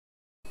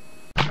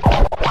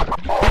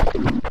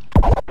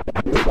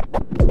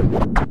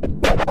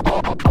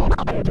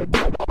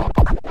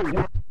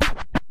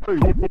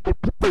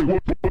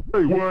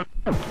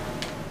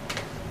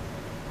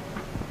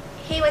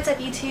what's up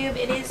YouTube?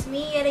 It is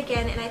me yet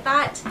again, and I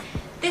thought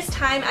this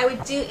time I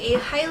would do a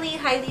highly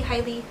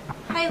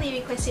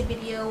requested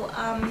video.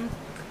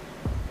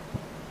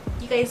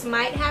 You guys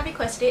might have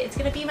requested it. It's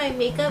gonna be my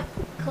makeup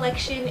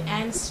collection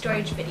and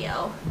storage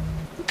video.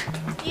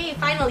 Yay,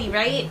 finally,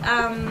 right?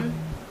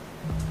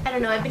 I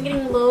don't know, I've been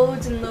getting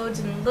loads and loads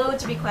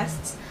of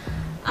requests,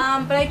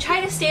 but I try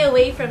to stay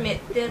away from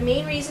it. The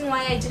main reason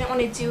why I didn't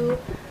want to do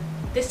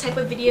this type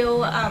of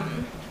video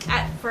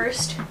at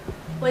first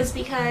was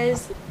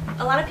because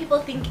a lot of people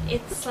think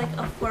it's like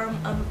a form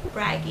of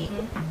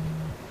bragging.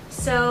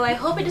 So I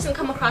hope it doesn't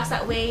come across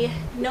that way.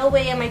 No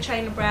way am I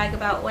trying to brag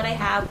about what I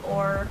have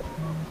or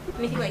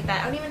anything like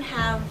that. I don't even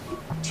have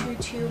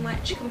too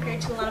much compared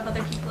to a lot of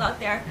other people out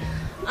there.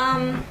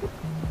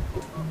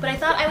 But I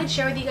thought I would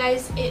share with you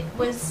guys, it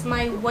was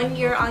my 1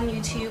 year on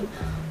YouTube,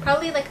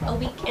 probably like a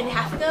week and a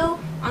half ago,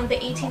 on the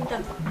 18th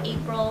of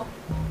April,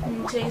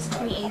 and today's the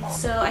 28th,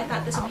 so I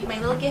thought this would be my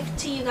little gift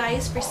to you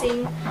guys for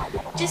saying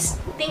just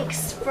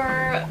thanks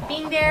for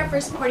being there,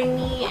 for supporting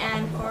me,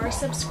 and for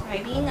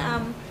subscribing.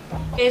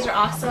 You guys are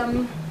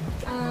awesome.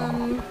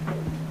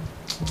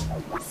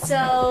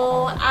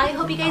 So I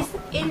hope you guys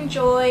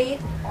enjoy.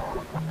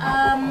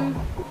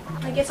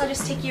 I guess I'll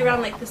just take you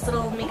around like this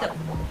little makeup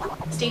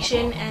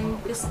station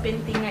and this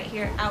bin thing right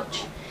here,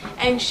 ouch,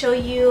 and show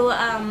you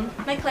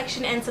my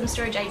collection and some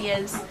storage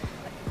ideas.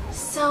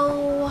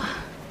 So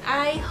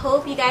I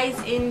hope you guys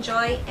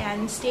enjoy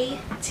and stay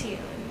tuned.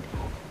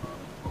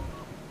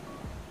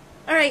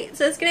 Alright,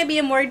 so it's going to be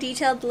a more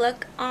detailed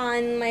look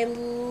on my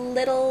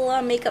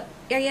little makeup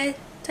area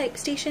type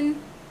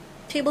station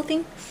table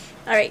thing.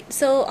 Alright,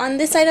 so on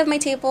this side of my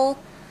table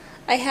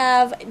I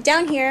have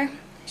down here,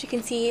 as you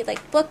can see,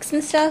 like books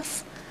and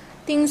stuff,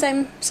 things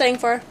I'm studying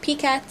for,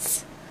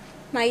 PCATs,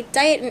 my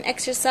diet and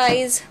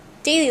exercise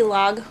daily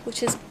log,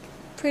 which is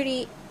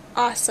pretty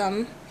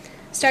awesome.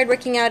 Started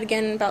working out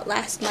again about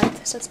last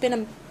month, so it's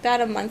been about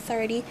a month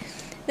already.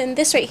 Then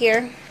this right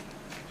here,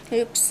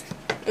 oops,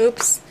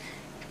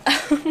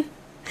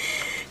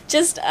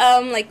 just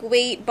like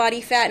weight, body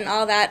fat, and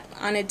all that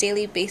on a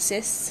daily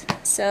basis.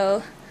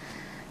 So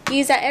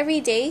use that every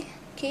day.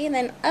 Okay, and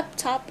then up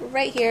top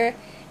right here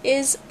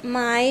is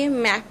my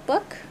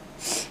MacBook,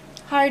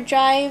 hard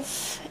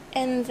drive,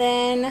 and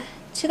then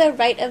to the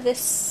right of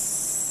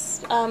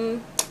this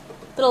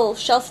little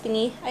shelf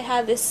thingy, I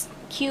have this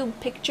cube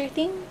picture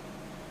thing.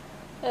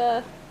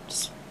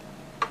 Just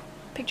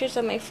pictures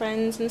of my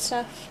friends and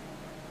stuff.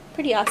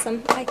 Pretty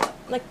awesome. I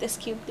like this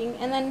cube thing.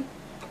 And then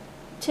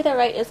to the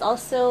right is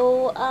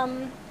also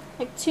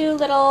like two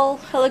little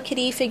Hello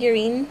Kitty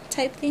figurine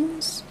type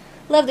things.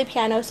 Love the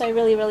piano, so I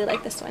really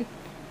like this one.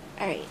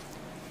 Alright.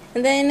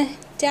 And then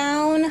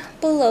down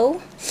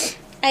below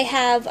I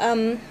have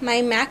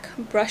my MAC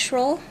brush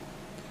roll,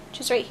 which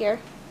is right here.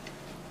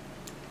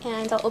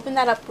 And I'll open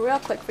that up real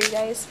quick for you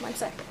guys. One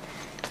sec.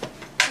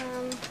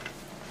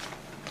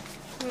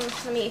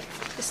 Let me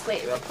display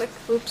it real quick.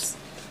 Oops.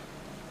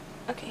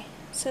 Okay,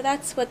 so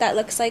that's what that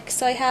looks like.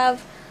 So I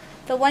have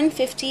the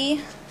 150,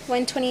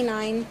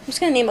 129. I'm just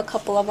going to name a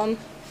couple of them.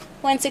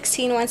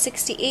 116,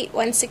 168,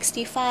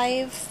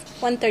 165,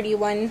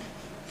 131.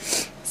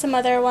 Some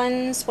other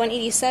ones,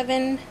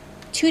 187,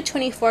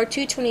 224,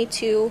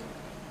 222,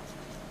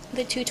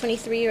 the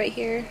 223 right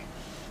here,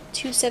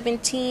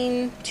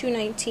 217,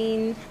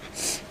 219,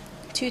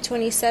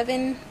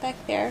 227 back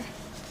there.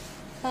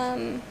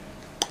 A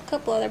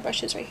couple other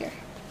brushes right here.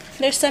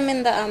 There's some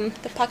in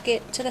the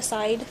pocket to the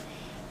side,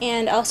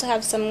 and I also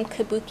have some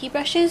kabuki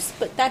brushes,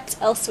 but that's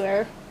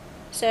elsewhere,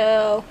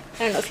 so I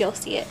don't know if you'll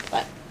see it,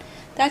 but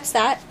that's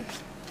that.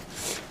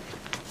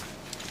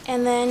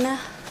 And then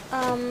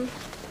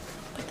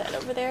put that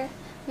over there.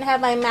 And I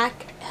have my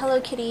MAC Hello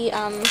Kitty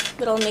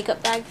little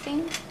makeup bag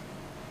thing.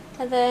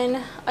 And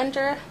then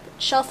under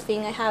shelf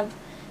thing I have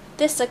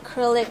this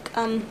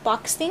acrylic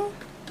box thing.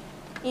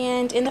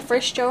 And in the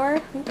first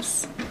drawer,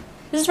 oops,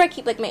 this is where I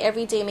keep like my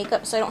everyday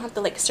makeup, so I don't have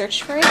to like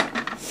search for it.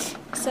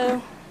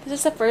 So this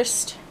is the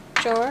first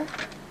drawer.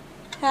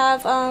 I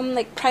have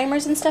like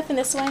primers and stuff in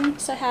this one.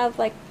 So I have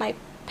like my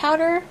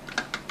powder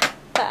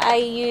that I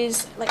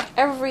use like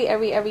every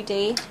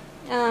day.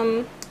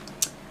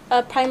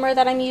 A primer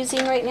that I'm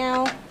using right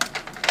now,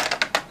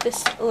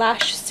 this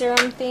lash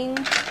serum thing,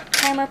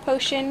 primer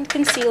potion,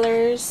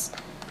 concealers,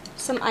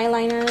 some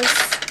eyeliners,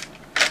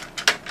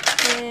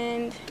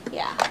 and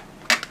yeah.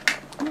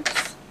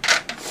 Oops.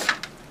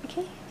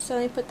 Okay, so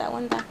let me put that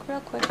one back real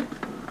quick,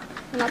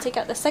 and I'll take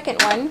out the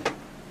second one.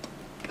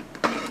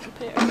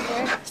 Put it right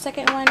there.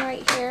 Second one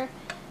right here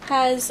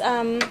has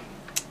the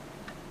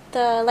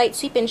Light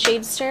Sweep and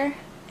Shade Stir,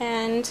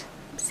 and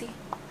let's see,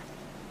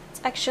 it's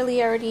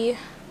actually already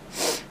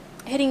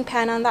hitting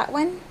pan on that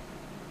one,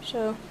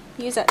 so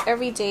use that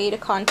every day to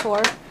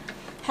contour.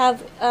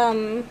 Have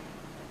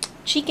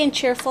Cheek and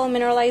Cheerful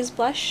Mineralized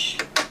Blush,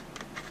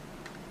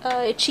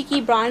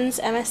 Cheeky Bronze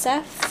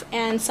MSF,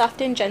 and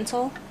Soft and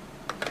Gentle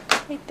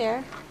right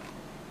there.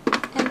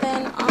 And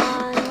then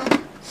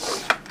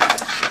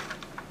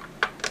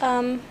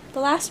on the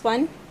last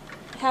one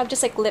I have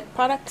just like lip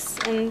products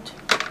and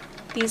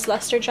these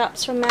luster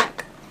drops from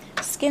MAC,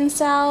 Skin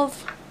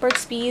Salve,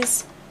 Burt's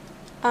Bees,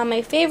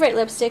 my favorite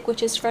lipstick,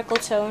 which is Freckle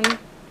Tone,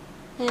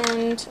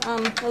 and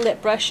a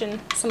lip brush and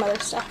some other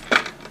stuff.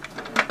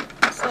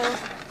 So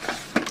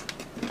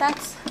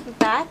that's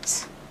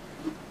that.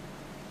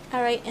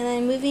 Alright, and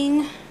then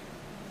moving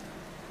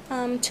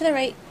to the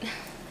right,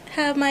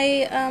 have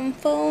my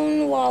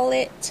phone,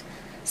 wallet,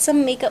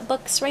 some makeup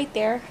books right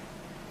there,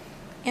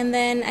 and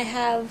then I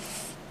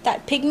have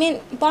that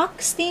pigment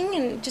box thing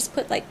and just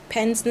put like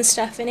pens and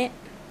stuff in it,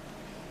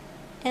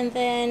 and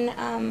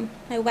then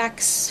my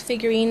wax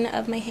figurine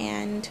of my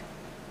hand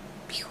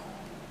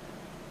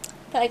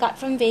that I got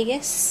from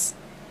Vegas,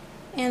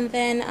 and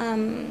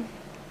then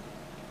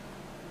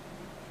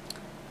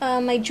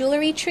my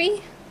jewelry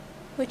tree,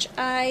 which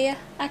I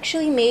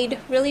actually made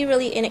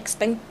really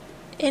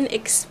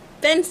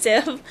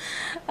inexpensive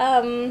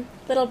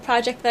little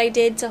project that I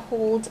did to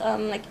hold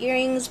like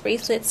earrings,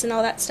 bracelets, and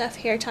all that stuff,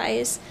 hair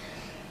ties.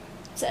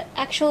 It's an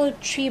actual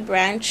tree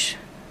branch.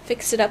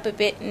 Fixed it up a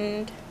bit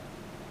and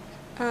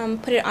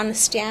put it on a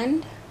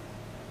stand.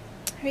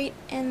 Right,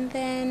 and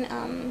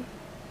then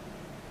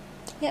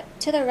yep,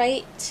 to the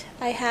right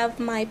I have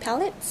my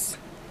palettes,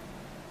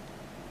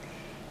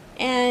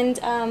 and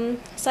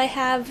so I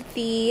have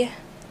the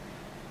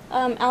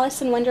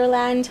Alice in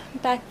Wonderland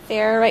back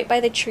there, right by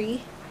the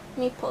tree. Let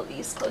me pull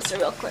these closer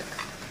real quick.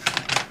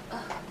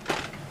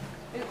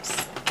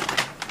 Oops.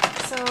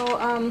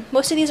 So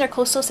most of these are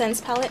Coastal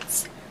Scents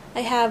palettes.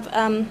 I have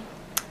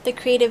the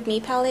Creative Me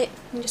palette.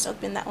 Let me just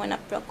open that one up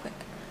real quick.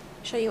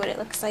 Show you what it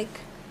looks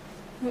like.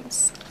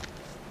 Oops.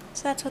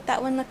 So that's what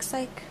that one looks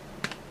like.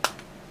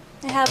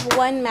 I have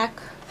one MAC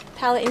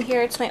palette in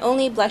here. It's my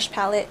only blush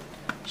palette.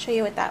 Show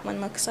you what that one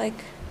looks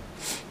like.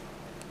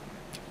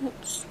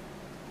 Oops.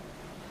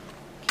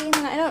 Okay,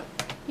 now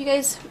you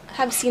guys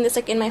have seen this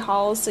like in my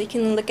hauls, so you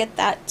can look at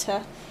that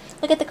to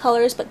look at the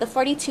colors, but the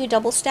 42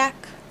 double stack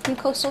from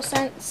Coastal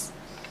Scents,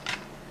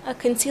 a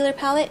concealer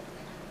palette.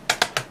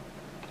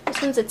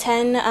 This one's a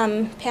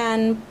 10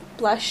 pan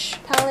blush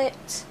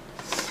palette,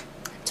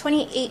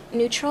 28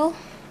 neutral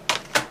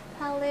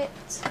palette.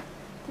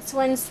 This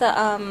one's the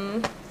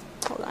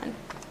hold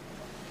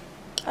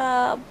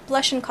on,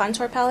 blush and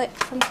contour palette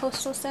from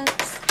Coastal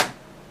Scents,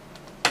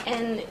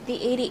 and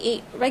the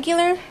 88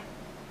 regular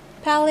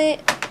palette,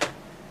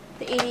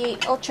 the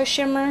 88 ultra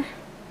shimmer,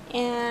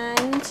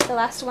 and the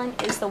last one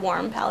is the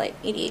warm palette,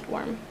 88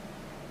 warm.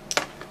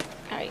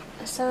 Alright,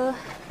 so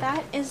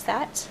that is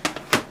that.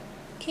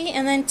 Okay,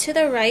 and then to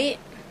the right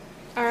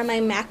are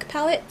my MAC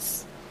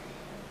palettes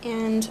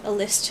and a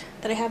list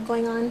that I have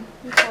going on.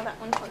 Let me pull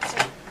that one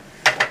closer.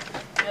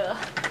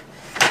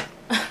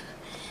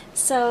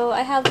 So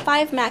I have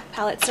 5 MAC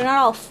palettes. They're not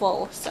all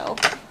full, so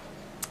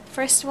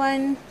first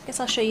one, I guess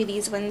I'll show you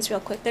these ones real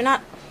quick. They're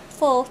not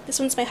full. This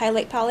one's my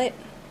highlight palette,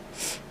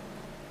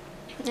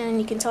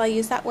 and you can tell I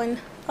use that one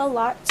a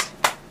lot.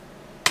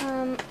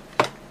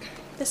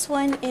 This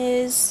one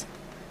is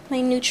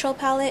my neutral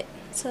palette,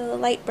 so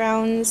light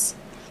browns,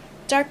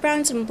 dark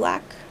browns, and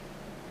black.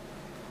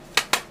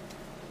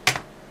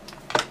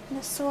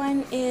 This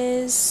one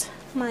is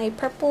my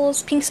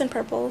purples, pinks and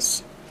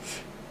purples.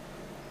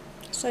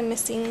 So I'm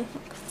missing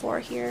like 4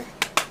 here.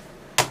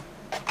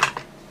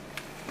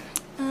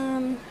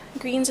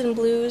 Greens and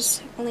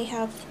blues, I only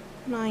have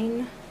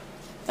 9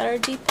 that are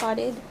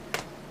depotted.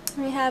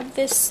 I have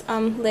this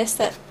list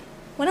that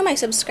one of my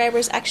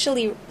subscribers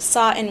actually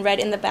saw and read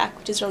in the back,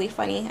 which is really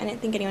funny. I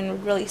didn't think anyone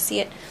would really see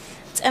it.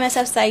 It's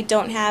MSFs that I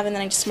don't have, and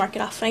then I just mark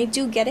it off when I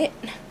do get it.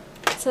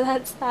 So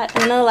that's that.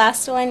 And then the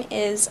last one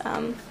is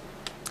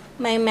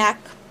my MAC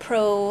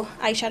Pro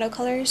eyeshadow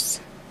colors.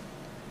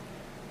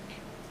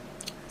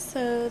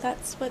 So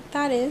that's what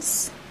that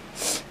is.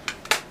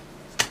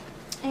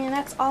 And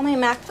that's all my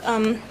MAC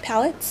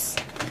palettes.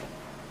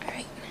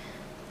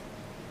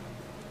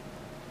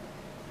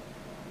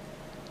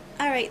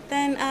 Alright,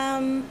 then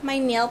my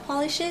nail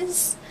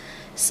polishes.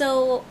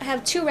 So I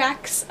have 2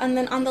 racks, and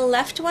then on the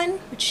left one,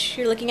 which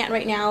you're looking at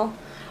right now,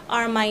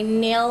 are my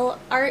nail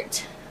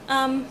art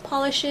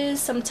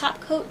polishes, some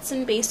top coats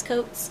and base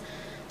coats,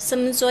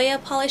 some Zoya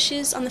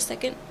polishes on the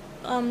second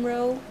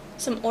row,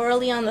 some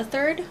Orally on the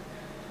third,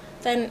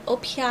 then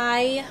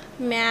OPI,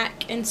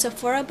 MAC, and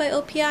Sephora by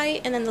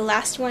OPI, and then the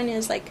last one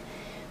is like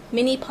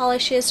mini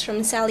polishes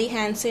from Sally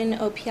Hansen,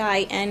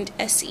 OPI, and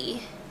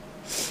SE.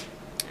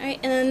 Alright,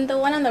 and then the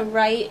one on the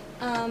right,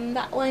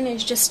 that one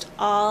is just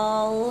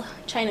all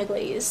China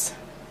Glaze.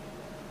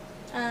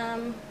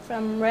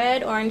 From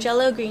red, orange,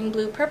 yellow, green,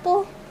 blue,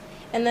 purple.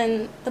 And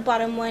then the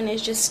bottom one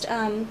is just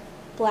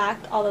black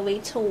all the way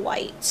to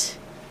white.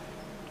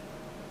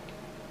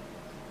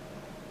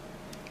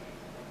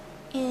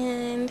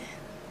 And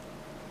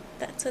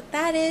that's what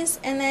that is.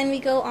 And then we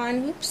go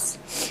on,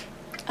 whoops.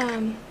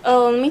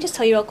 Oh, let me just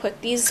tell you real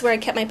quick. These where I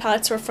kept my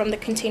palettes were from the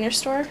Container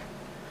Store.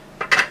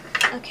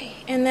 Okay,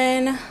 and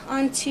then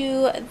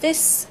onto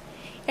this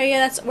area,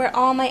 that's where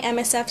all my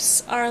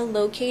MSFs are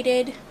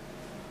located.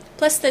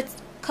 Plus the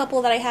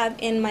couple that I have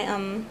in my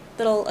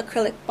little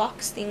acrylic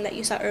box thing that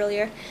you saw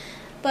earlier.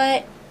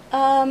 But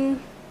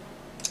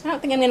I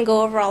don't think I'm gonna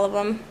go over all of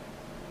them,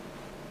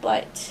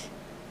 but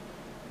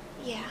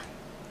yeah.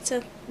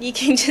 So you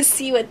can just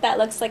see what that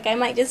looks like. I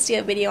might just do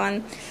a video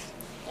on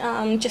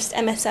just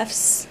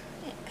MSFs,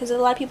 because a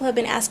lot of people have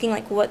been asking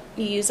like what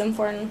you use them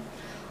for and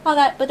all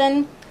that. But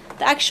then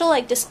the actual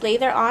like display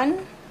they're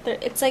on,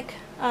 it's like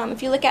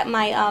if you look at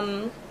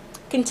my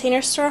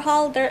container store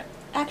haul, they're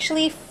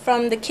actually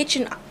from the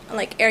kitchen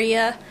like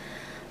area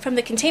from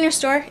the container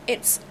store.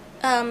 It's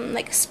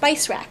like a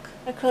spice rack,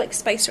 acrylic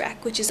spice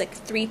rack, which is like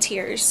 3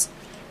 tiers,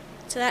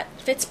 so that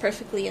fits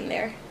perfectly in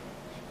there.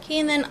 Okay,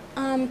 and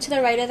then to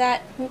the right of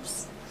that,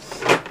 oops,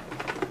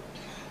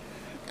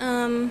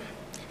 I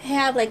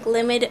have like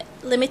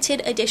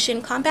limited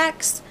edition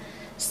compacts,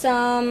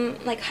 some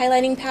like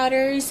highlighting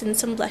powders, and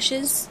some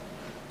blushes.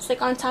 So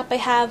like on top I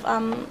have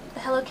the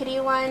Hello Kitty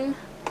one.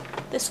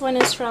 This one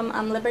is from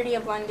Liberty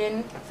of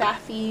London,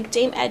 Faffy,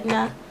 Dame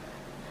Edna,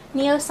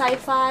 Neo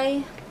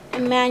Sci-Fi,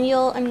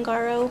 Emmanuel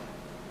Ungaro,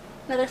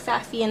 another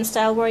Faffy and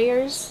Style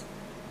Warriors.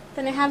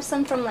 Then I have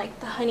some from like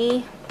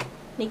the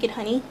Naked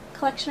Honey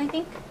collection, I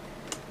think.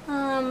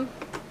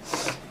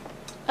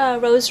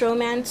 Rose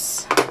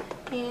Romance,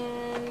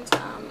 and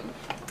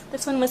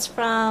this one was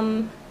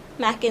from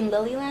Mac and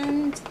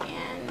Lilyland,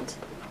 and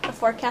the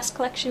Forecast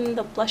collection,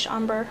 the blush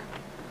ombre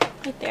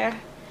right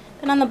there.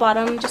 Then on the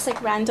bottom, just like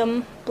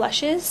random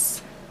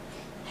blushes.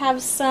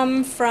 Have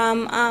some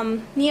from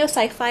Neo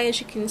Sci-Fi,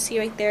 as you can see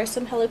right there,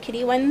 some Hello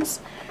Kitty ones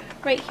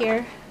right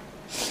here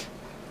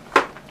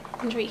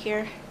and right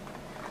here.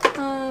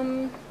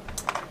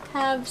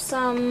 Have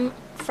some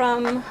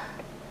from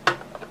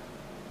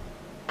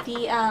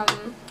the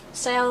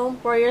Style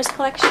Warriors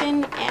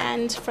collection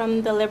and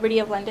from the Liberty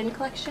of London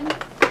collection,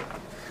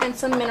 and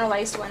some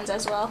mineralized ones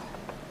as well.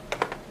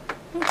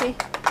 Okay,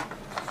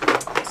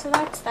 so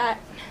that's that.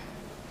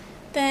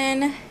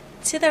 Then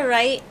to the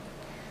right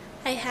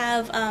I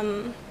have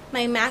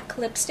my MAC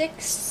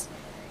lipsticks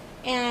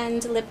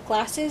and lip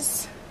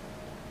glosses.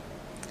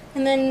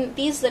 And then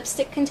these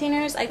lipstick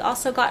containers I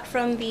also got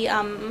from the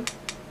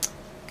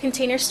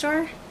container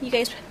store. You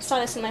guys saw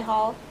this in my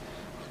haul.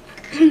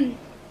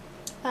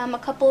 A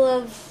couple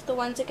of the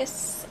ones I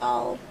guess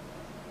I'll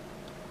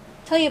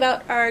tell you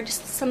about are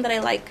just some that I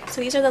like.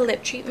 So these are the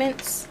lip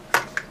treatments.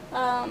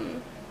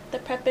 The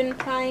Prep and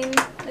Prime,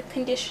 the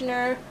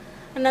conditioner,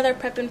 another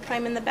Prep and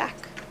Prime in the back.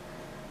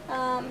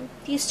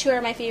 These two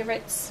are my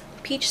favorites.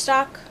 Peach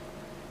Stock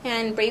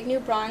and Brave New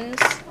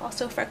Bronze,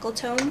 also Freckle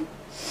Tone.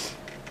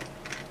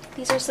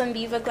 These are some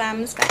Viva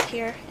Glams back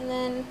here. And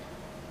then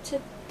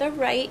to the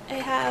right I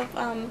have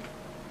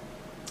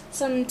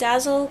some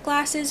Dazzle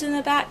glasses in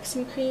the back,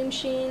 some cream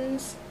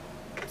sheens,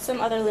 some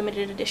other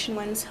limited edition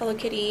ones, Hello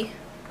Kitty,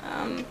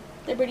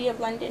 Liberty of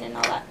London, and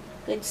all that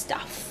good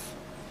stuff.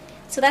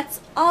 So that's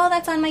all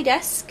that's on my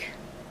desk.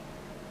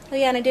 Oh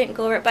yeah, and I didn't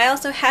go over it, but I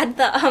also had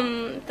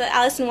the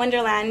Alice in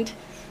Wonderland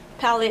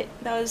palette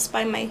that was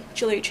by my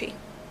jewelry tree.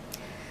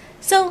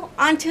 So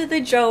onto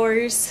the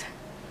drawers.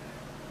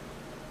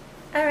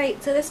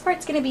 Alright, so this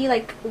part's gonna be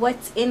like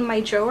what's in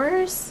my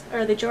drawers,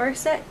 or the drawer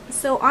set.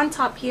 So on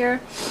top here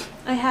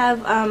I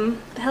have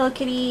the Hello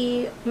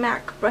Kitty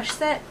MAC brush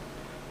set.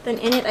 Then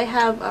in it I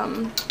have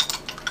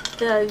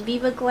the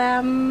Viva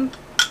Glam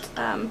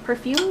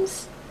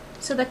perfumes.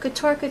 So the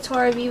Couture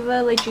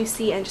Viva La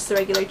Juicy, and just the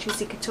regular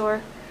Juicy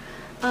Couture.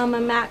 A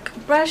MAC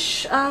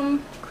brush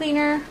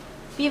cleaner,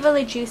 Viva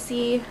La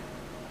Juicy,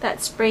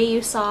 that spray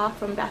you saw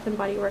from Bath &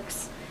 Body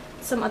Works,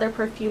 some other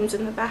perfumes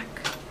in the back,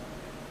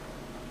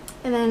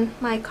 and then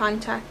my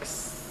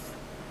contacts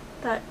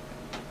that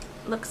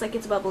looks like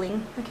it's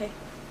bubbling. Okay.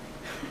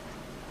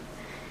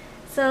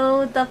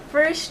 So the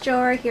first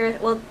drawer here,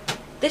 well,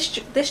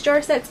 this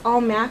drawer set's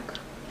all MAC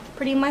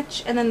pretty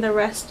much, and then the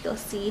rest you'll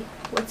see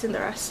what's in the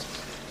rest.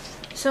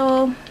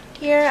 So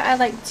here I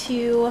like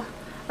to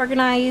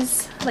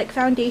organize like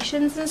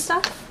foundations and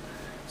stuff.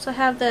 So I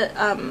have the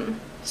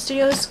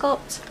Studio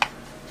Sculpt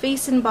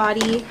Face and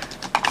Body,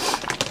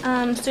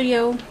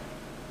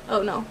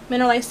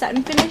 Mineralized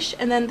Satin Finish,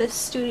 and then the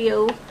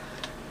Studio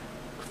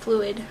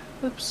Fluid,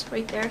 oops,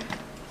 right there.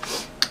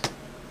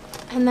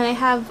 And then I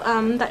have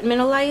that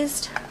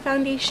Mineralized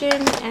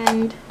foundation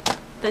and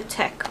the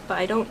Tech, but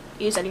I don't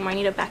use anymore. I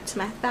need to back to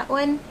MAC that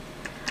one.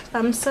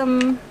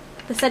 The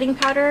setting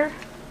powder,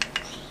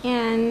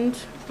 and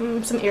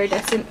some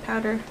iridescent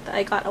powder that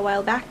I got a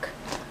while back.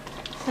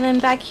 And then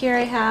back here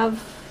I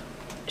have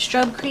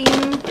Strub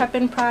Cream, Prep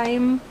and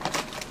Prime,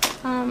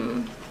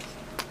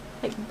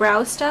 like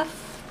brow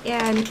stuff,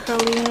 and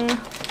curling,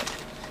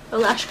 a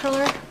lash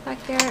curler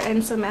back there,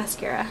 and some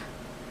mascara.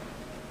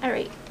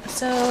 Alright,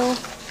 so,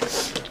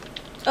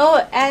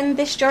 oh, and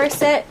this drawer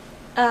set,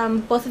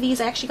 both of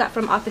these I actually got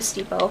from Office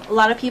Depot. A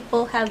lot of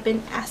people have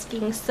been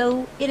asking,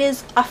 so it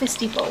is Office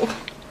Depot.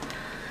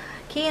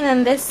 Okay, and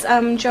then this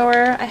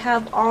drawer I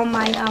have all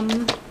my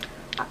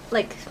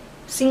like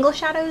single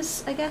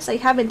shadows, I guess. I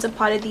haven't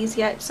depotted these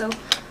yet, so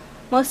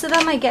most of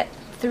them I get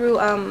through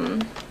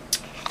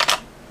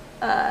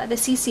the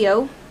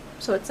CCO,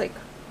 so it's like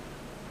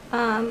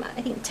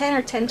I think 10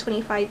 or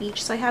 10.25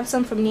 each. So I have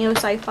some from Neo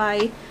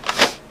Sci-Fi,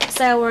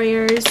 Style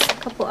Warriors, a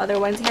couple other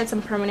ones. I had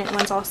some permanent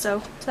ones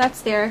also. So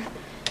that's there.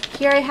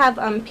 Here I have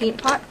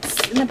paint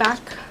pots in the back.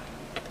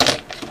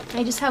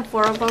 I just have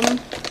 4 of them.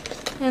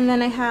 And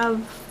then I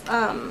have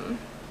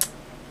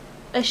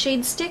a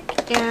shade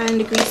stick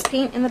and a grease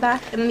paint in the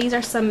back. And then these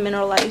are some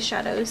mineralized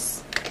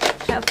shadows.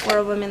 I have 4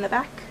 of them in the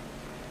back.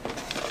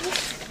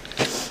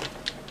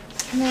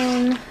 And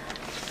then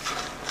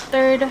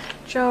third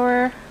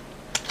drawer,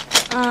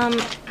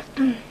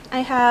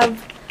 I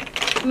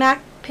have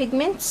MAC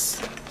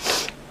pigments,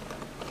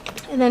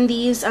 and then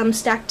these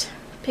stacked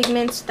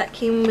pigments that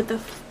came with the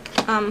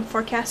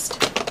forecast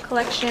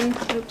collection.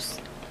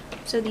 Oops.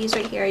 So these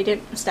right here, I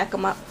didn't stack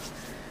them up.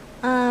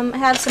 I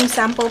have some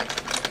sample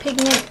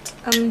pigment,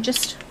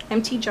 just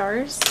empty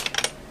jars.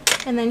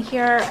 And then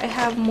here I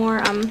have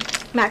more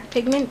MAC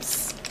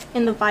pigments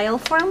in the vial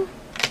form.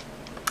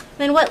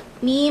 Then what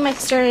me, my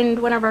sister,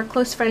 and one of our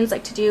close friends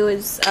like to do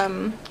is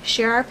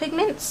share our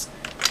pigments.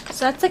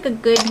 So that's like a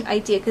good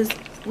idea because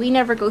we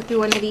never go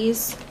through one of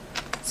these.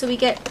 So we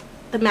get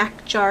the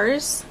MAC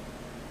jars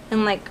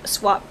and like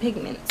swap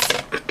pigments.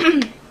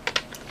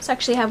 So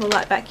actually I have a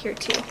lot back here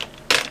too.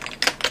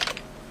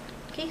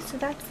 Okay, so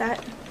that's that.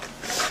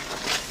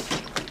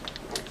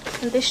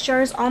 And this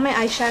jar is all my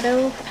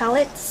eyeshadow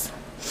palettes.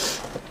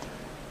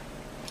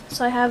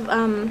 So I have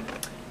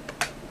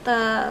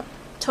the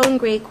Tone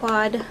Gray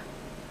Quad,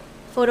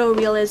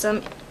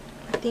 Photorealism,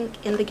 I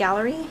think in the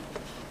gallery,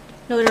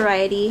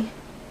 Notoriety,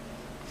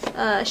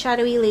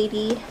 Shadowy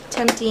Lady,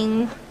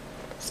 Tempting,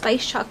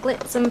 Spice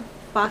Chocolate, some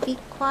Boffy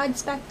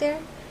quads back there.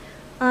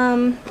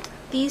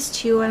 These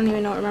two, I don't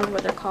even remember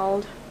what they're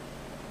called.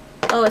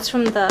 Oh, it's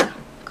from the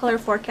Color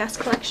Forecast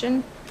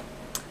collection.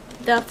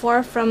 The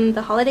 4 from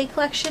the Holiday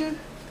collection.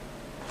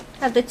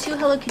 I have the 2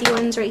 Hello Kitty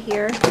ones right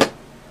here.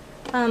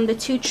 The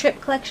 2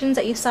 Trip collections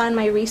that you saw in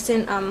my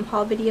recent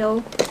haul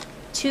video.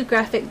 2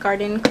 Graphic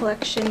Garden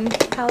collection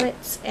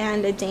palettes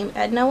and a Dame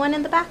Edna one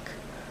in the back.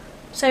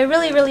 So I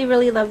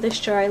really love this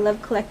jar. I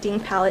love collecting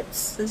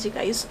palettes, as you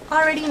guys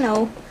already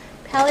know.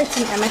 Palettes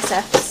and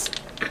MSFs.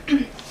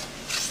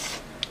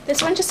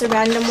 This one's just a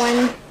random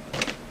one.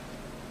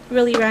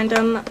 Really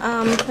random.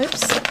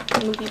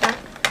 Oops, move you back.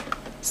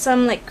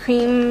 Some like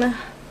cream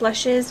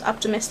blushes,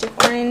 Optimistic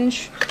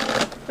Orange.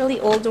 Really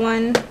old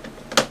one.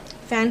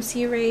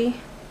 Fancy Ray.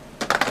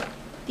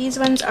 These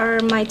ones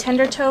are my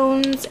Tender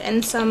Tones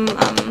and some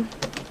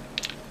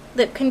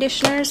lip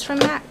conditioners from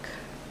MAC.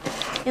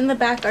 In the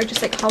back are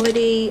just like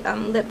holiday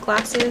lip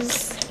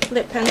glosses,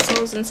 lip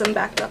pencils, and some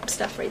backup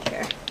stuff right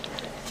there.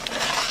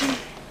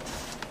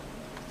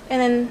 And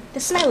then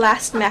this is my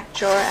last MAC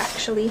drawer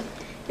actually.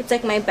 It's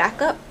like my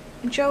backup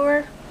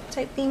drawer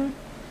type thing.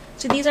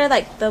 So these are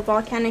like the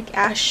Volcanic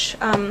Ash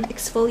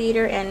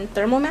exfoliator and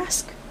thermal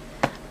mask,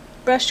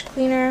 brush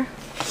cleaner,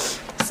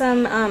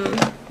 some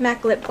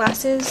MAC lip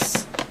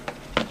glosses,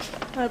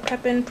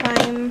 Prep and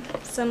Prime,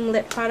 some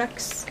lip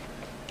products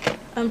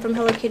from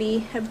Hello Kitty.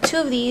 I have 2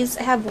 of these.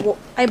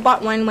 I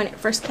bought one when it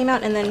first came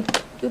out, and then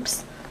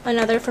oops,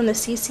 another from the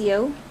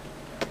CCO.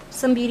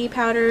 Some beauty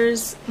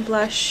powders,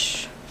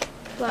 blush,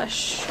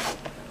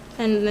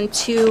 and then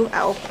 2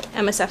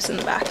 MSFs in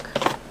the back.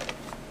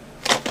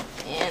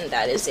 And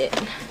that is it.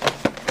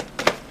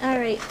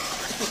 Alright.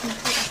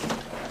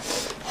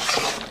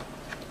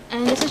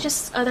 And this is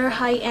just other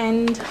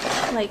high-end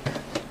like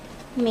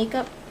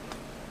makeup.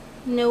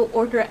 No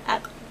order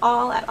at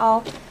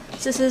all.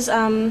 So this is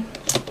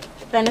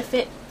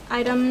Benefit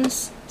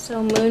items.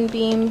 So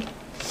Moonbeam,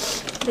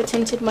 the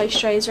tinted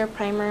moisturizer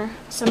primer,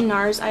 some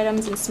NARS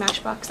items and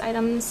Smashbox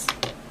items,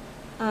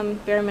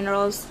 Bare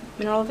Minerals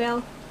Mineral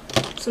Veil,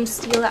 some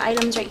Stila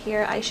items right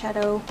here,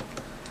 eyeshadow,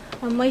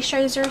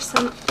 moisturizer,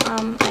 some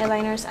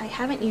eyeliners I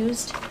haven't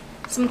used,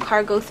 some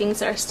cargo things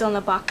that are still in the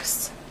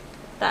box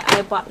that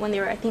I bought when they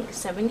were, I think,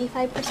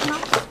 75%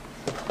 off.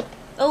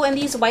 Oh, and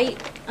these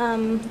white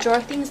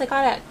drawer things I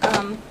got at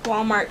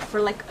Walmart for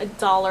like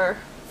 $1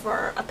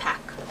 for a pack.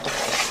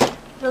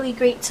 Really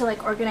great to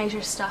like organize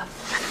your stuff.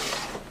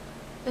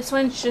 This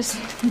one's just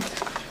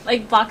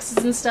like boxes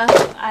and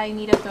stuff. I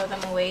need to throw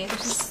them away.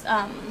 This is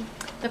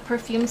the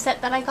perfume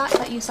set that I got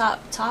that you saw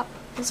up top.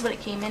 This is what it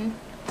came in.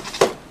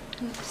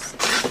 Oops.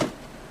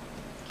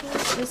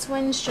 Okay, this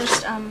one's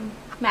just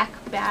MAC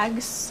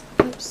bags.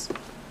 Oops.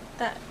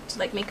 That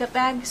like makeup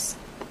bags.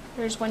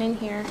 There's one in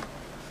here.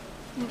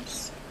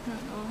 Oops. I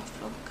don't know if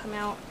it'll come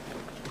out.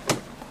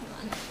 Hold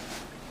on.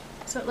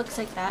 So it looks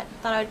like that.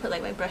 Thought I would put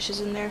like my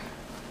brushes in there.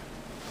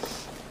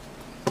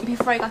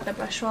 Before I got the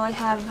brush roll, I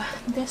have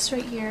this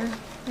right here,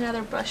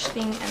 another brush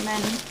thing, and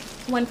then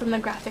one from the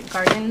Graphic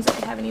Gardens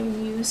that I haven't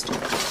even used.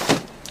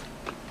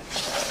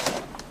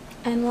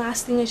 And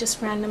last thing is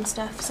just random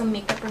stuff, some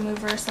makeup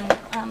remover, some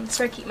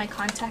so I keep my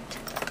contact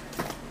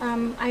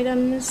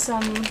items,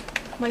 some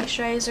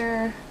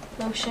moisturizer,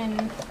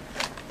 lotion,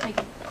 like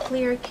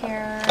Clear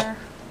Care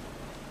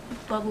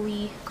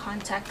bubbly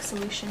contact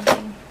solution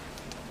thing.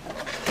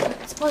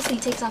 It supposedly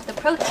takes off the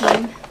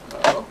protein.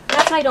 Oh,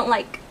 that's what I don't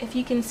like. If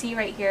you can see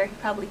right here, you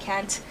probably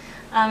can't.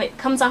 It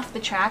comes off the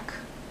track.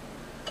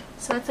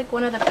 So that's like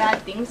one of the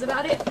bad things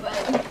about it,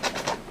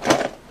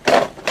 but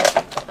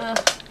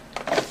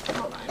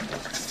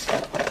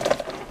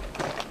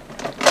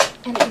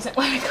and it doesn't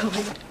want to go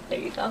in. There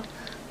you go.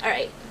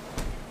 Alright.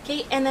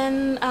 Okay, and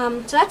then,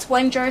 so that's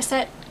one drawer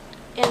set.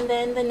 And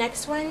then the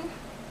next one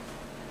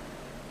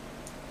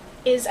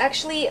is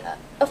actually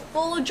a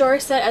full drawer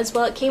set as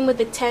well. It came with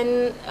the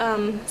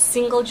 10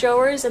 single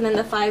drawers and then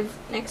the 5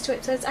 next to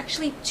it. So it's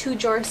actually 2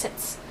 drawer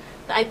sets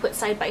that I put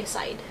side by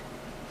side.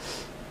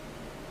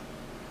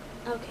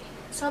 Okay,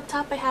 so up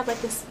top I have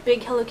like this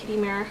big Hello Kitty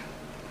mirror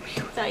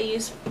that I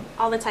use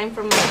all the time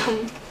for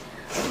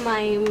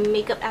my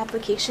makeup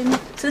application.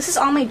 So this is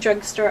all my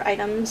drugstore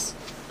items.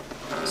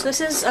 So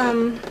this is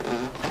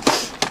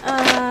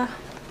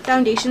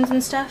foundations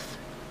and stuff.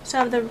 So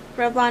I have the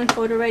Revlon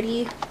Photo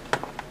Ready,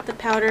 the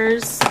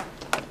powders,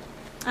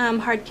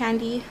 hard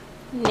candy,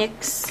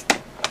 NYX,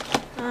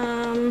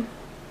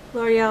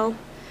 L'Oreal.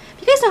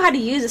 If you guys know how to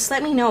use this,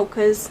 let me know,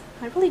 because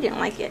I really didn't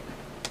like it.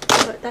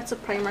 But that's a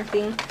primer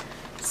thing.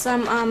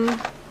 Some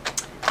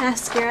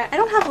mascara. I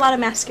don't have a lot of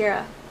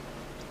mascara.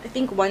 I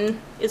think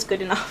one is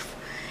good enough.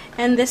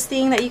 And this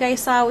thing that you guys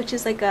saw, which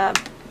is like a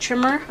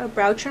trimmer, a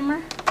brow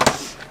trimmer.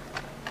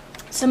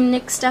 Some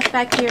NYX stuff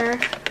back here.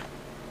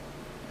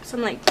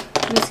 Some like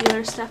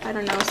concealer stuff, I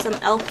don't know. Some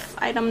e.l.f.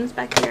 items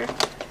back here.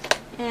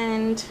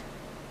 And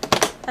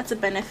that's a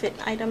Benefit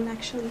item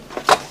actually.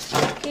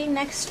 Okay,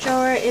 next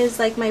drawer is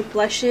like my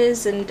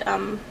blushes and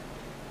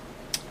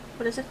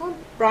what is it called?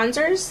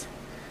 Bronzers.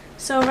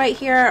 So right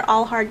here are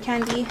all hard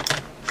candy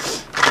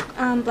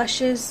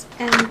blushes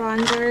and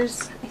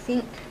bronzers, I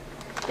think.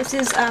 This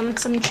is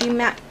some Dream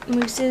Matte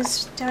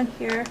mousses down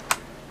here.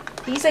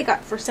 These I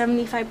got for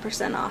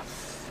 75% off.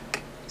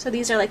 So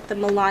these are like the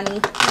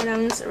Milani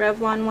items,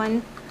 Revlon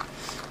one.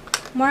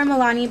 More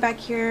Milani back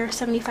here,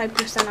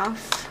 75%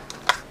 off.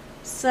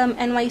 Some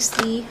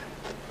NYC.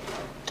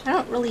 I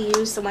don't really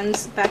use the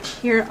ones back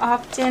here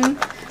often.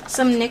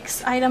 Some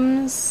NYX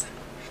items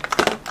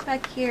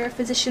back here,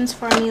 Physicians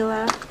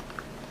Formula,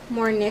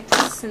 more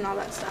NYX and all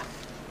that stuff.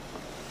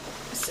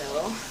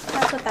 So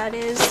that's what that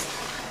is.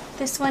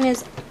 This one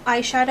is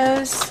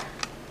eyeshadows.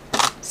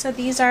 So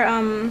these are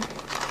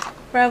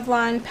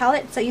Revlon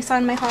palettes that you saw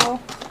in my haul.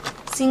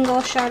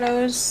 Single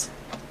shadows.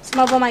 Some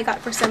of them I got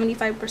for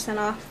 75%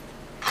 off.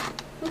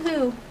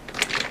 Woohoo!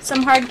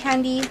 Some hard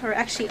candy, or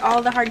actually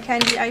all the hard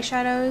candy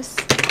eyeshadows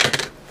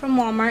from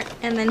Walmart,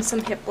 and then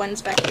some hip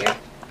ones back here.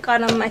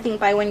 Got them, I think,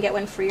 buy one get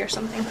one free or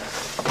something.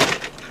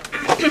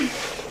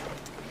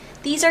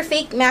 These are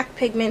fake MAC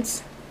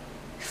pigments.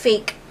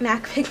 Fake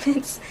MAC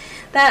pigments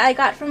that I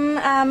got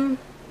from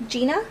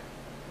Gina.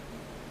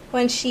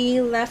 When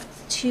she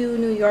left to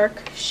New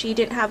York, she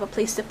didn't have a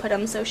place to put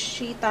them, so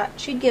she thought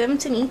she'd give them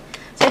to me.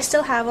 So I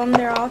still have them.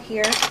 They're all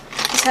here.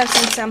 Just have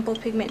some sample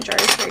pigment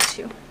jars here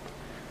too.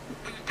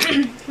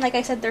 Like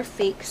I said, they're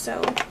fake,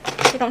 so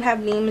they don't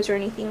have names or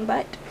anything,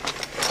 but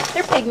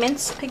they're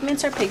pigments.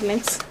 Pigments are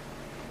pigments.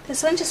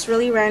 This one's just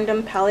really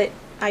random palette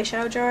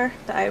eyeshadow jar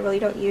that I really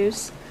don't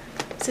use.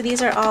 So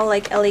these are all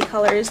like LA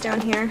colors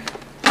down here.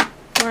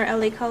 More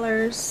LA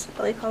colors,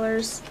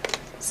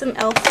 some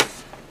e.l.f.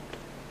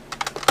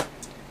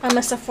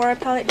 A Sephora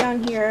palette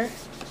down here.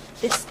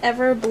 This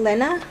Ever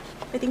Blena,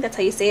 I think that's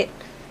how you say it,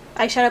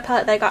 eyeshadow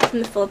palette that I got from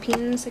the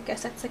Philippines. I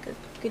guess that's like a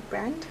good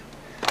brand.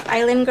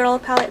 Island Girl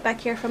palette back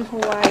here from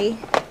Hawaii.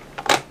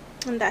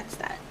 And that's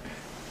that.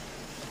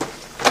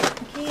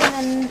 Okay, and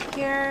then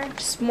here,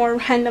 just more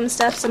random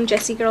stuff. Some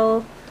Jessie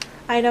Girl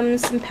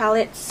items, some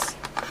palettes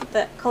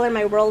that color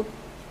my world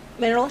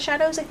mineral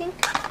shadows, I think.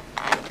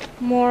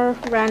 More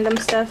random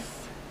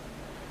stuff.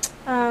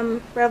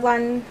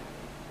 Revlon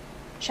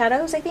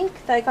shadows, I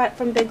think, that I got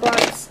from Big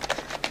Lots.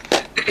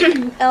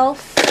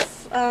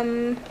 e.l.f.,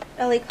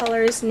 LA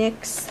Colors,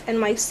 NYX,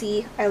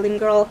 NYC, Island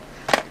Girl,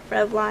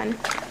 Revlon.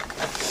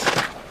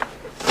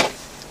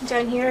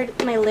 Down here,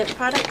 my lip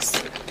products.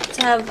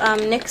 To have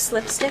NYX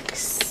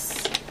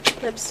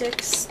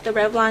lipsticks, the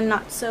Revlon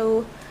Not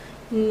So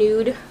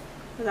Nude, is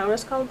that what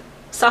it's called?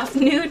 Soft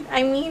Nude,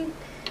 I mean.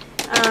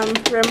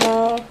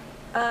 Rimmel,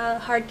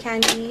 hard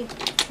candy,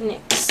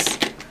 NYX.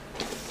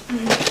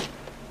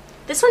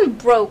 This one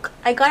broke.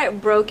 I got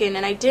it broken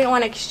and I didn't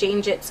want to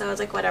exchange it, so I was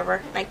like,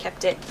 whatever. I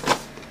kept it.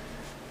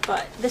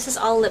 But this is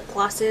all lip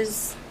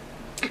glosses.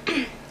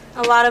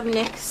 A lot of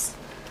NYX.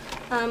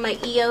 My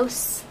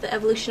EOS, the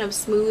Evolution of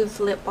Smooth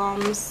lip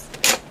balms.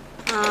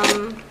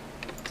 Some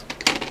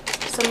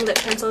lip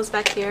pencils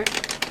back here.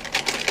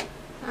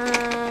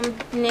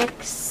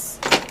 NYX.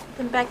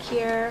 Then back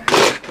here.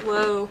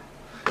 Whoa.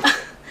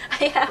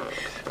 I have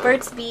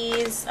Burt's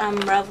Bees,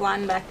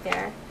 Revlon back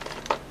there.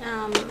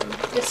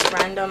 Just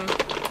random.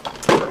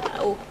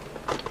 Oh,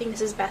 I think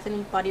this is Bath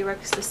 & Body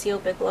Works, the Seal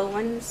Big Glow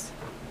ones.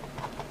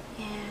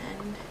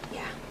 And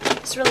yeah,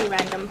 it's really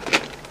random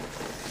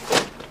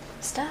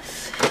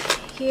stuff.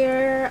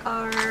 Here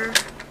are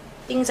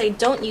things I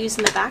don't use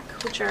in the back,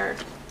 which are,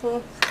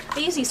 well, I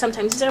use these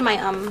sometimes. These are my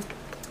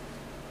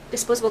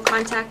disposable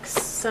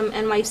contacts, some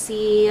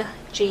NYC,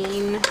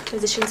 Jane,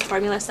 Physicians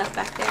Formula stuff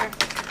back there.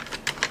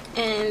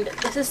 And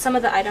this is some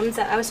of the items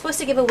that I was supposed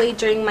to give away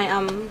during my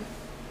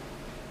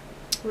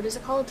what is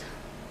it called?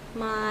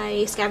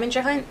 My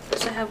scavenger hunt.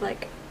 So I have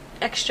like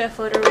extra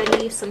photo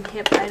ready, some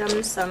hip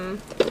items, some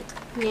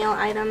nail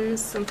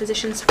items, some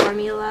Physicians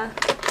Formula,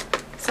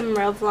 some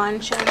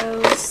Revlon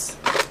shadows,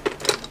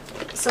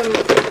 some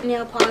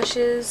nail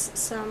polishes,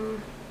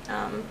 some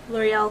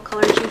L'Oreal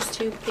color juice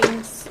tube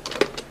things,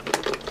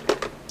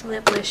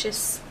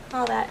 Liplicious,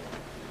 all that.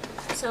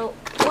 So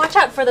watch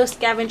out for those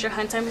scavenger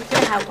hunts. I'm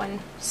gonna have one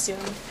soon.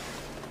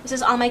 This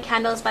is all my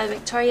candles by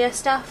Victoria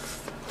stuff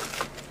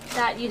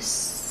that you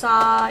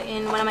saw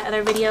in one of my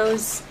other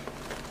videos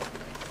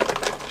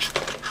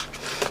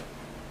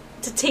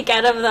to take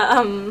out of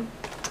the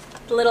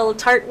little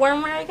tart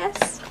warmer, I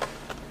guess.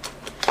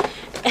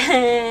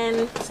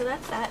 And so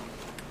that's that.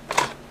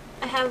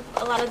 I have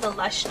a lot of the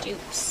Lush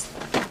dupes.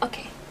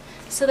 Okay,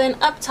 so then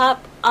up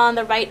top on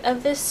the right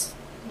of this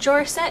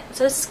drawer set,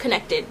 so this is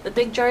connected, the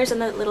big drawers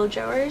and the little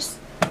drawers.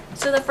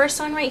 So the first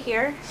one right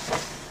here,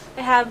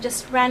 I have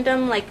just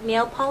random like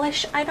nail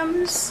polish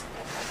items.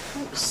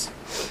 Oops.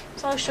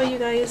 So I'll show you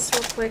guys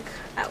real quick.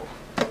 Ow.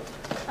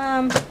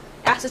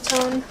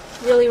 Acetone,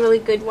 really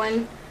good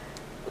one.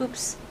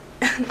 Oops.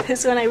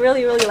 This one, I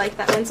really like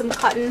that one. Some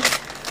cotton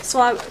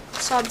swab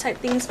type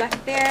things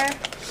back there.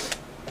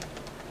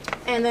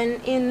 And then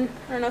in,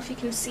 I don't know if you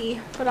can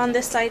see, but on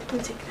this side, let me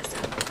take this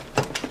out.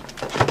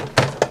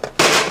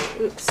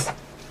 Oops.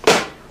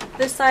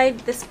 This side,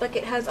 this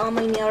bucket has all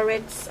my Nail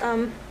Ritz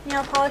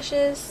nail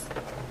polishes,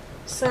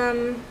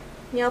 some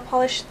nail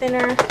polish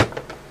thinner,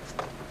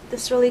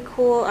 this really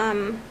cool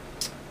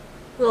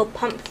little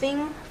pump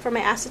thing for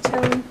my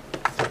acetone,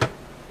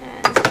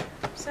 and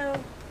so.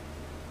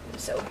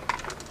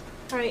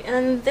 Alright, and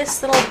then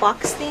this little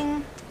box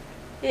thing,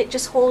 it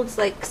just holds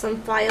like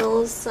some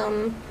files,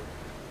 some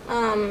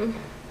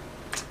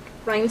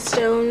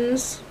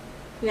rhinestones,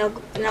 nail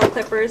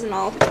clippers, and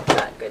all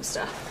that good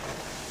stuff.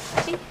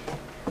 Okay,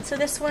 so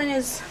this one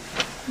is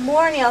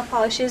more nail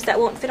polishes that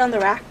won't fit on the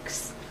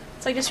racks.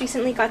 So I just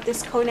recently got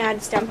this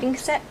Conad stamping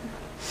set.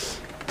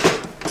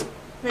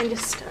 And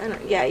just,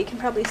 yeah, you can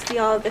probably see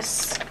all of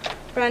this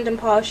random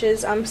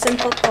polishes,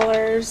 simple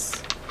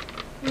colors,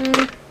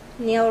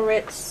 Nail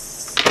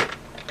Ritz,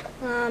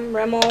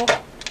 Rimmel,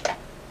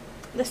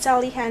 the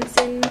Sally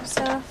Hansen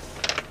stuff,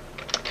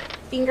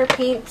 finger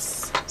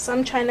paints,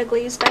 some China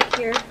glaze back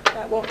here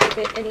that won't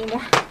fit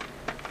anymore,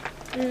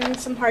 and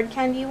some hard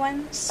candy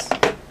ones,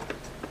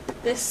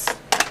 this,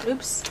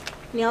 oops,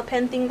 nail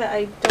pen thing that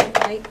I don't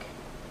like.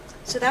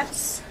 So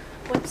that's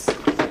what's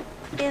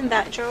in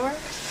that drawer.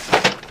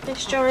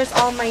 This drawer is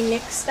all my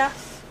NYX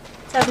stuff.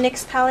 So I have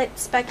NYX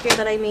palettes back here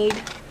that I made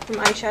from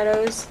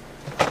eyeshadows.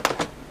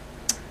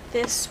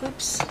 This,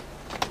 whoops,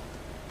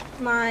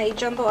 my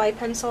jumbo eye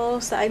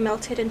pencils that I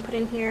melted and put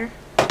in here.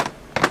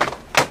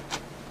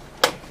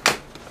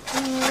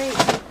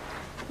 Alright,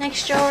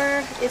 next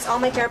drawer is all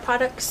my hair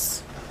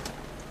products.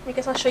 I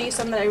guess I'll show you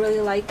some that I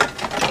really like.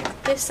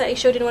 This that I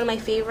showed in one of my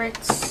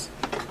favorites,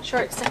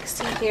 Short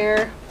Sexy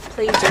Hair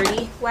Play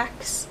Dirty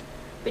Wax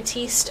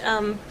Batiste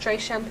dry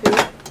shampoo.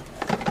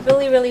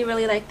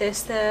 Really like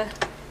this, the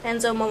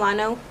Enzo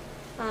Milano.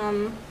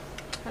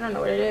 I don't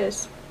know what it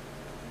is.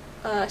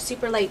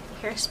 Super light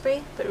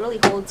hairspray, but it really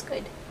holds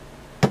good.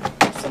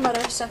 Some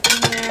other stuff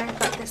in here.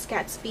 Got this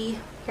Gatsby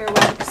hair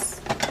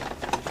wax,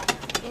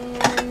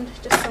 and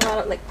just a lot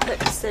of like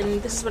clips.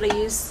 And this is what I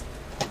use.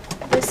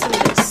 This and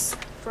this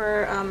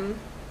for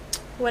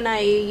when I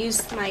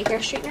use my hair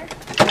straightener.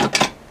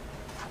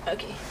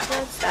 Okay, so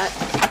that's that.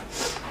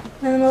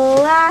 And then the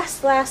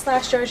last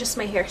drawer is just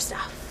my hair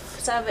stuff.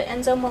 So I have an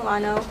Enzo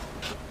Milano,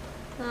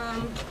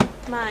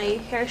 my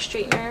hair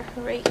straightener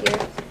right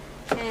here,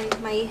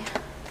 and my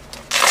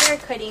hair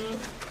cutting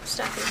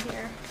stuff in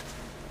here.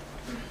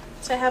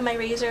 So I have my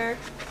razor,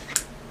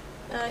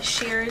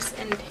 shears,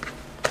 and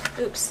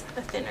oops,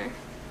 a thinner.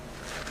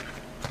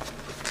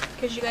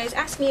 Because you guys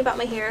asked me about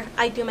my hair,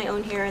 I do my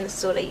own hair, and this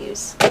is what I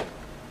use.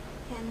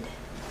 And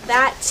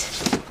that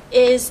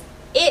is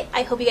it.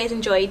 I hope you guys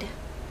enjoyed.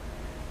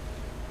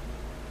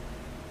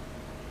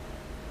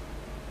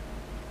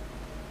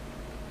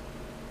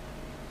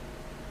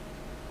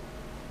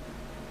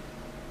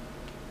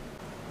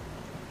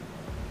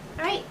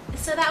 Alright,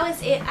 so that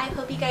was it. I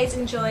hope you guys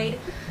enjoyed.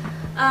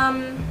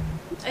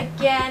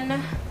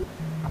 Again,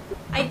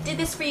 I did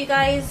this for you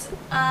guys.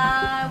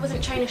 I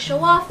wasn't trying to show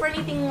off or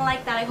anything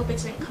like that. I hope it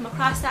didn't come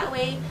across that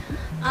way.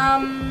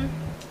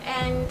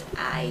 And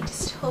I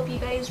just hope you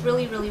guys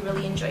really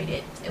enjoyed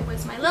it. It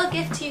was my little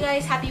gift to you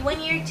guys. Happy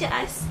 1 year to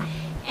us.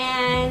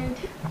 And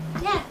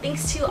yeah,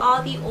 thanks to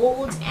all the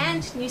old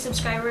and new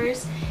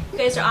subscribers. You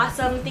guys are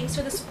awesome. Thanks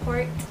for the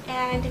support.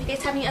 And if you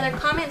guys have any other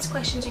comments,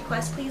 questions,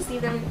 requests, please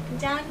leave them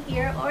down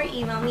here or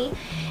email me,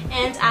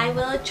 and I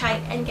will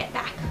try and get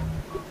back.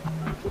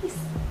 Peace.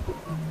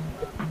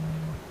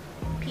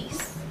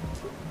 Peace.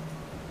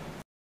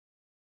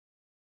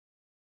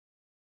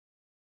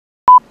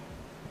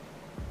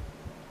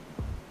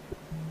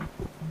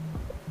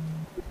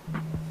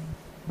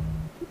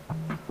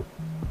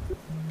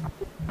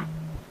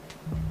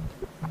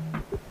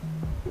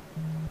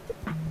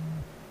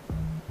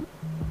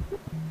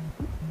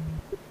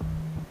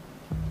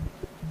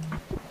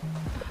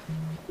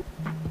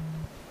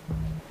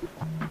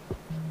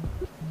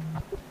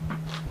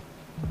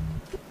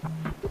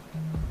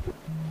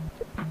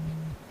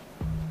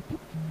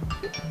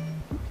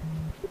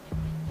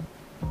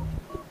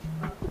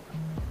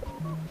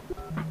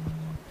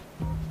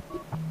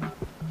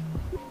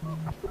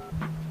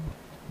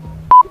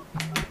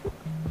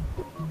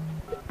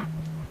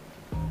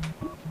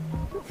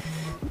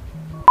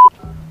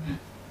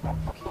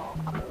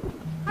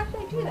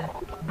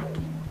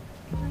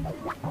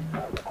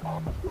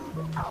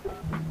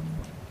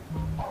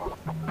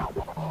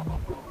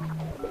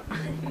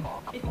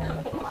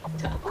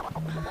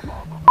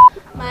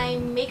 my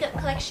makeup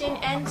collection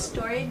and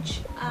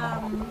storage.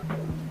 So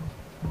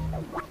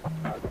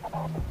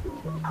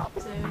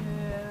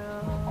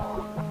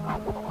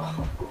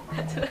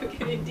that's what I'm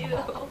gonna do.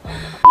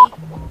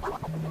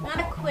 Not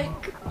a quick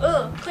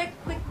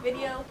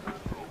video.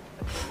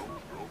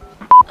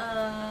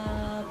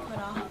 Put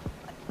off.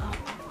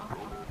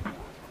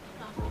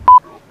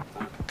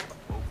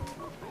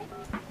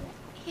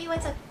 Hey,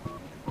 what's up,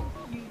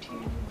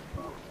 YouTube?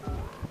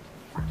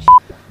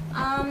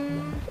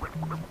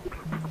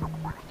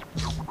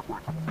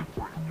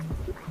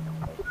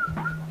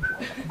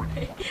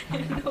 I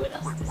don't know what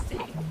else to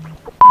say.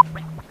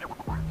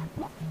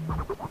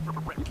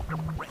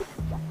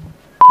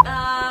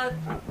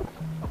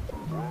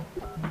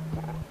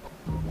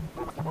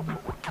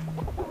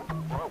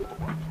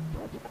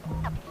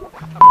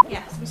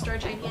 Yeah, some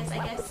storage ideas, I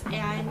guess,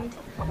 and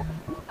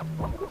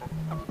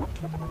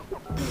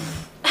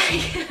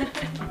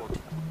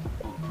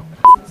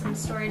some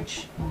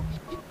storage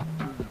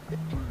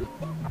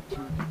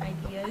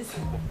ideas.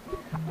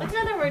 What's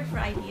another word for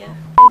idea?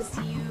 As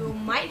you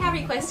might have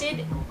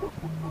requested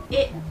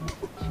it.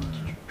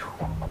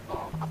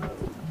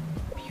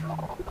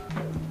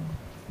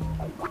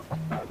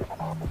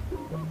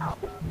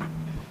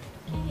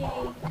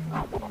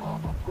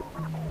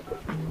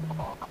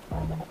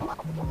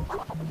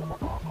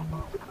 Okay.